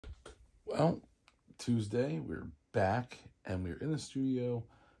Well, Tuesday, we're back, and we're in the studio.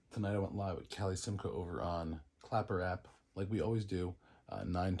 Tonight I went live with Kallie Simcha over on Clapper app, like we always do,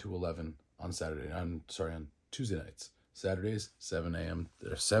 9 to 11 on on Tuesday nights. Saturdays, 7 a.m.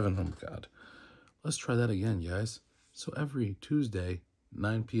 There's 7, oh my God. Let's try that again, guys. So every Tuesday,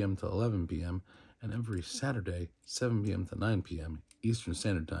 9 p.m. to 11 p.m., and every Saturday, 7 p.m. to 9 p.m. Eastern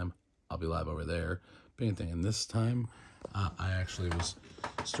Standard Time, I'll be live over there painting. And this time, I actually was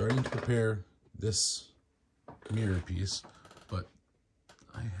starting to prepare this mirror piece, but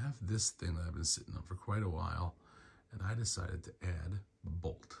I have this thing that I've been sitting on for quite a while, and I decided to add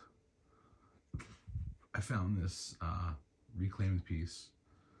bolt. I found this reclaimed piece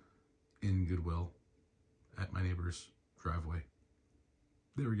in Goodwill at my neighbor's driveway.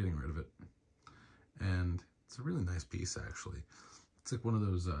 They were getting rid of it, and it's a really nice piece, actually. It's like one of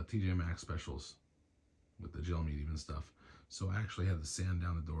those TJ Maxx specials with the gel medium and stuff. So I actually had to sand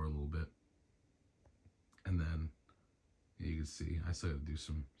down the door a little bit, and then you can see I still got to do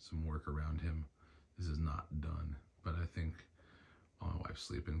some work around him. This is not done, but I think while my wife's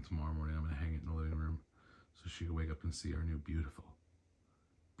sleeping tomorrow morning, I'm going to hang it in the living room so she can wake up and see our new beautiful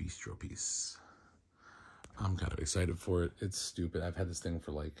bistro piece. I'm kind of excited for it. It's stupid. I've had this thing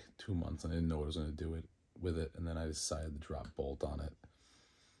for like 2 months and I didn't know what I was going to do with it, and then I decided to drop bolt on it.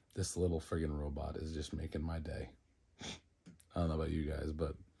 This little friggin' robot is just making my day. I don't know about you guys,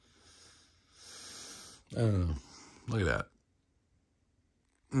 but I don't know. Look at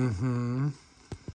that.